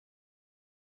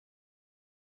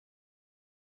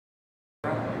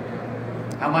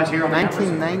How much here on the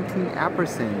 1919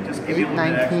 Apperson,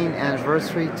 819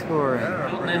 anniversary tour.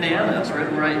 Phaeton, Indiana, it's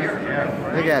written right here. Yeah.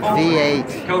 Look at that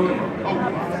V8. All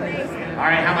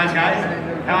right, how much, guys?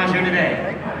 How much here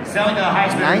today? Selling to the high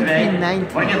bidder today.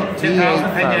 1919 What do you look? 10,000,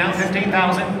 take it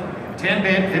down, 15,000. 10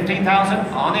 bid,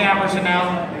 15,000. On the Apperson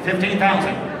now,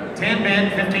 15,000. 10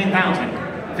 bid, 15,000.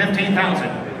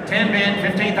 15,000. 10 bid,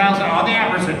 15,000 on the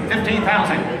Apperson,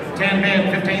 15,000. 10 bid,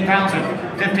 15,000.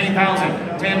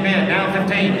 15,000. 10 bid, now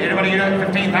 15. Anybody get it?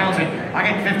 15,000. I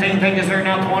get 15, thank you, sir.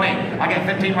 Now 20. I get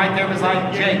 15 right there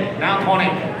beside Jake. Now 20.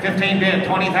 15 bid,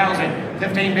 20,000.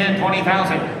 15 bid,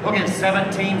 20,000. Look at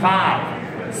 17.5.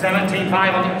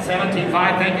 17.5 on it.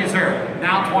 17.5, thank you, sir.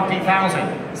 Now 20,000.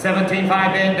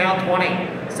 17.5 bid, now 20.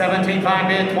 17.5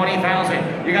 bid,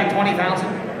 20,000. You got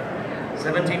 20,000?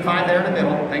 17.5 there in the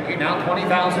middle. Thank you. Now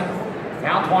 20,000.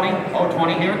 Now 20. Oh,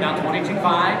 20 here. Now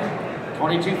 22.5.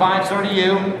 22.5, sir, to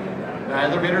you. The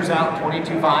other bidder's out.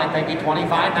 22.5. Thank you.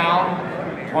 25 now.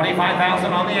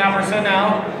 25,000 on the Apperson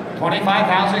now.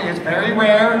 25,000 is very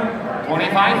rare.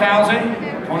 25,000.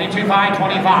 22.5.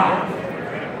 25.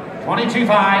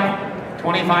 22.5.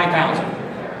 25,000.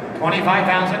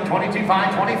 25,000.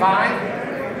 22.5. 25.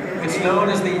 It's known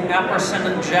as the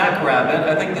Apperson Jackrabbit.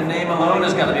 I think the name alone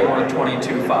has got to be more than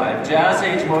 22.5. Jazz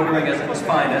age motoring is at its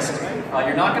finest.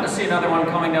 You're not going to see another one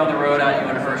coming down the road at you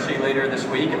in Hershey later this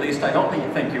week. At least I don't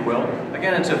think you will.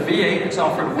 Again, it's a V8. It's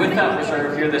offered with that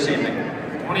reserve here this evening.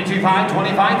 22.5,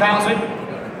 25,000.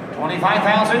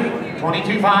 25,000.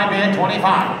 22.5 bid,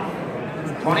 25.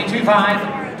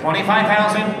 22.5,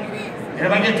 25,000.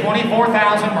 Everybody get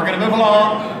 24,000. We're going to move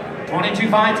along.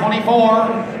 22.5,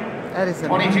 24. That is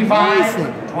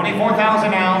 22.5,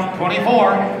 24,000 now,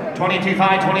 24,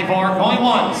 22.5, 24, going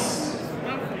once,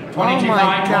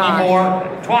 22.5,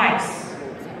 24, twice,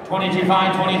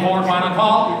 22.5, 24, final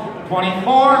call,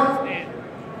 24,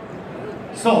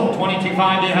 sold,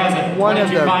 22.5, it has it,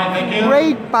 22.5, thank you.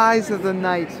 Great buys of the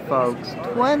night, folks,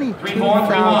 22,000.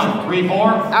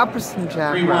 3-4, Apperson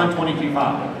Jackrabbit. 3-1,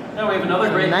 22.5. Now we have another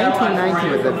great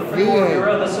 1990 with a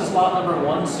V8. This is lot number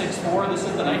 164. This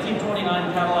is the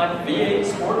 1929 Cadillac V8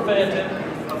 Sport Phaeton.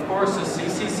 Of course, a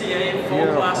CCCA full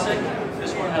classic.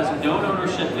 This one has no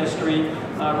ownership history,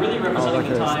 really representing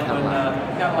the time when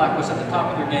Cadillac was at the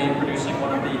top of their game, producing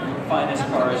one of the finest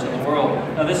cars in the world.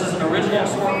 Now this is an original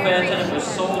Sport Phaeton. It was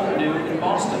sold new in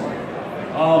Boston.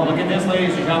 Oh, look at this,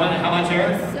 ladies and gentlemen. How much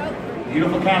here?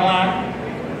 Beautiful Cadillac.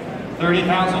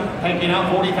 30,000. Thank you now.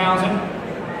 40,000.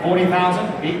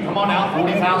 40,000, come on now,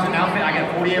 40,000 now, I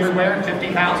got 40 everywhere,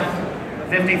 50,000,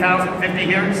 50,000, 50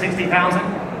 here, 60,000,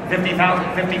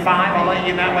 50,000, 55, I'll let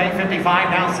you in that way, 55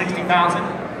 now,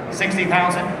 60,000,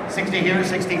 60,000, 60 here,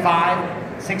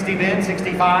 65, 60 bid,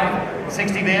 65,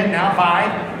 60 bid, now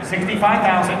 5,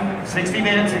 65,000, 60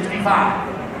 bid,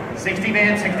 65, 60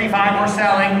 bid, 65, we're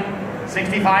selling,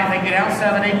 65, thank you now,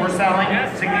 70, we're selling,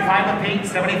 65 with Pete,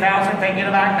 70,000, thank you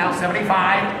to back, now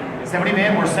 75, 70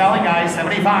 bid, we're selling, guys,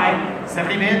 75,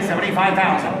 70 bid,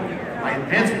 75,000. My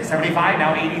bids, 75,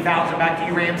 now 80,000, back to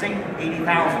you, Ramsey,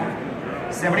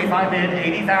 80,000. 75 bid,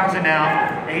 80,000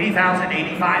 now, 80,000,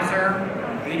 85, sir,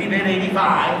 80 bid,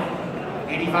 85,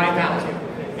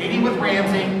 85,000. 80 with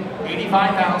Ramsey,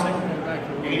 85,000,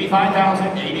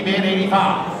 85,000, 80 bid,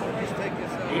 85.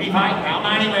 85, now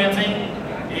 90, Ramsey,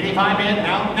 85 bid,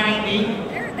 now 90,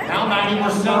 now 90, we're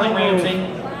selling, Ramsey,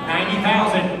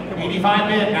 90,000. 85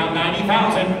 bid, now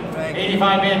 90,000.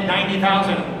 85 bid,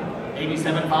 90,000.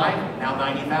 87.5, now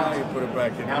 90,000. Put it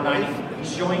back in. Now 90.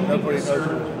 He's showing me,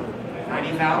 sir.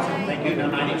 90,000. Thank you. Now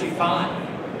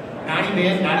 92.5. 90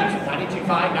 bid,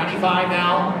 92.5, 95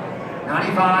 now.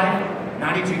 95,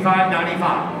 92.5,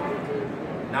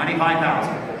 95.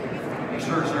 95,000. You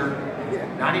sure, sir?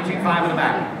 92.5 in the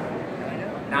back.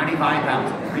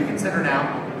 95,000. Reconsider now.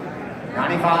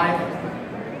 95.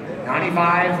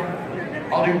 95.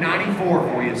 I'll do 94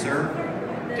 for you, sir.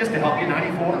 Just to help you,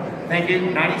 94. Thank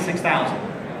you, 96,000.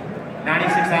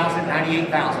 96,000,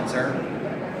 98,000, sir.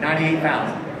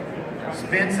 98,000.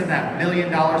 Spence in that $1 million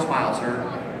smile, sir.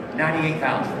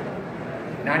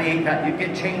 98,000. 98,000, you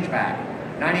get change back.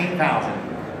 98,000.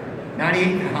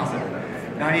 98,000.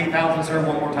 98,000, sir,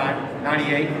 one more time.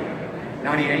 98.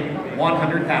 98.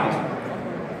 100,000.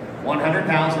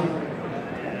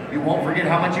 100,000. You won't forget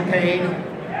how much you paid.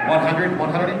 100,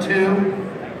 102,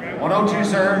 102,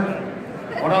 sir.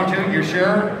 102, you're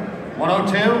sure?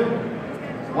 102,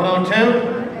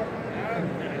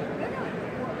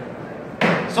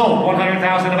 102. Sold,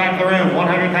 100,000 in the back of the room.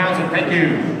 100,000, thank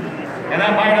you. And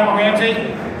that buyer number, Ramsey?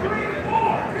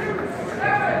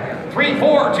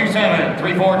 3427.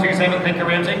 3427, thank you,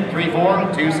 Ramsey.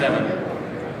 3427.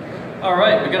 All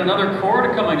right, we got another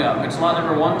Cord coming up. It's lot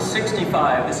number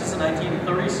 165. This is a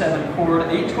 1937 Cord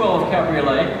 812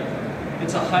 Cabriolet.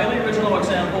 It's a highly original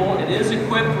example. It is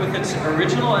equipped with its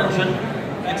original engine.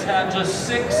 It's had just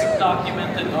 6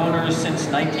 documented owners since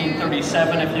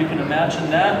 1937, if you can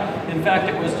imagine that. In fact,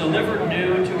 it was delivered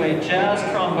new to a jazz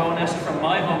trombonist from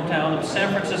my hometown of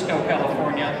San Francisco,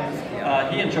 California.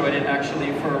 He enjoyed it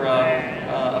actually for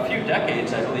a few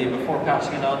decades, I believe, before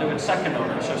passing it on to its second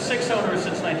owner. So 6 owners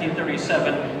since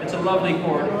 1937. It's a lovely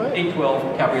Cord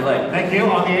 812 Cabriolet. Thank you.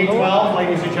 On the 812,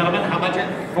 ladies and gentlemen, how much?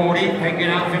 40. Thank you.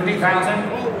 Now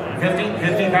 50,000.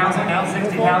 50,000. Now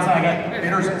 60,000. I got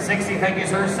bidders at 60. Thank you,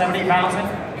 sir. 70,000.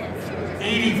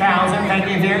 80,000. Thank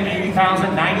you here.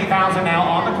 80,000. 90,000 now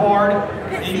on the Cord.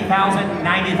 80,000.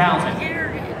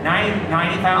 90,000.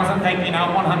 90,000. Thank you.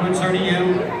 Now 100, sir, to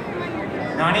you.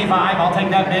 95, I'll take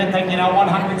that bid. Thank you. Now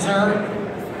 100, sir.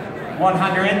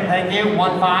 100, thank you.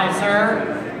 15, sir.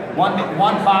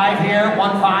 15 here.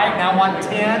 15, now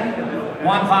 110. 15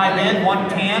 bid.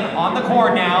 110 on the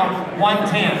Cord now.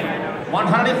 110.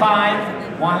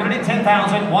 105.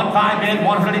 110,000. 15 bid.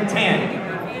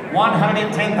 110.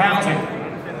 110,000.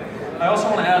 I also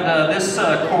want to add this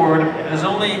Cord has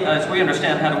only, as we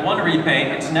understand, had 1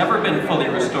 repaint. It's never been fully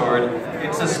restored.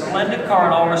 It's a splendid car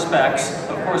in all respects,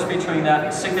 of course featuring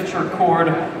that signature Cord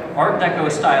Art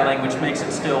Deco styling, which makes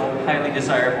it still highly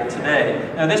desirable today.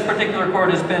 Now this particular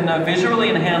Cord has been visually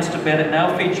enhanced a bit. It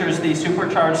now features the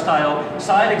supercharged style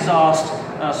side exhaust,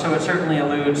 so it certainly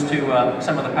alludes to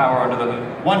some of the power under the hood.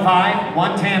 15,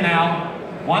 110 now.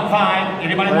 15,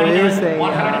 anybody want to do it?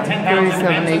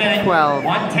 110,000 minutes.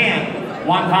 110.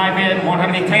 15 bid,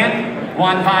 110.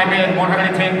 15 bid,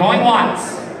 110. Going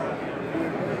once.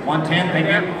 110, thank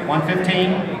you.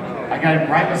 115. I got it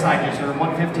right beside you, sir.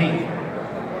 115.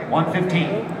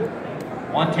 115.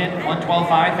 110,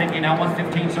 112.5. Thank you. Now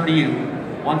 115, sir, to you.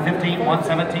 115,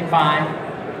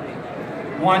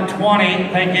 117.5. 120.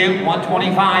 Thank you.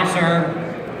 125, sir.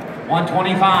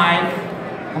 125.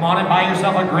 Come on and buy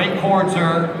yourself a great Cord,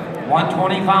 sir.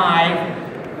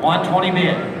 125. 120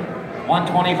 bid.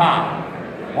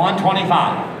 125.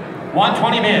 125.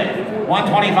 120 bid.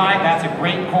 125. That's a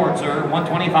great Cord, sir.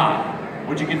 125.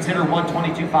 Would you consider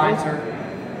 122.5, sir?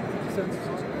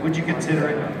 Would you consider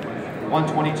it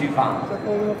 122.5?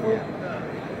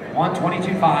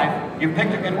 122.5. You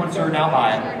picked a good one, sir. Now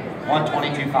buy it.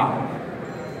 122.5.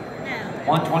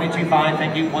 122.5.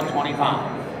 Thank you.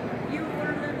 125.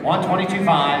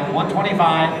 122.5.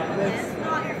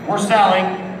 125. We're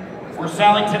selling. We're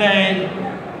selling today.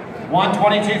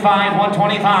 122.5.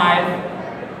 125.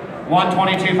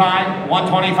 122.5.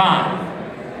 125.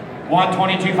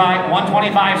 122.5.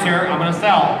 125, sir. I'm going to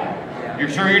sell. You're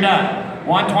sure you're done?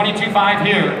 122.5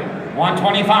 here.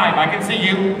 125. I can see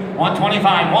you.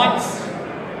 125 once.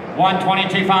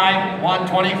 122.5.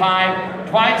 125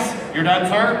 twice. You're done,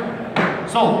 sir?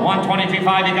 Sold.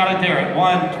 122.5. You got it there at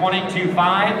 122.5.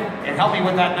 And help me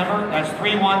with that number. That's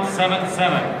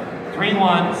 3177.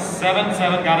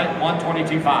 3177. Got it.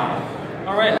 122.5.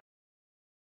 All right.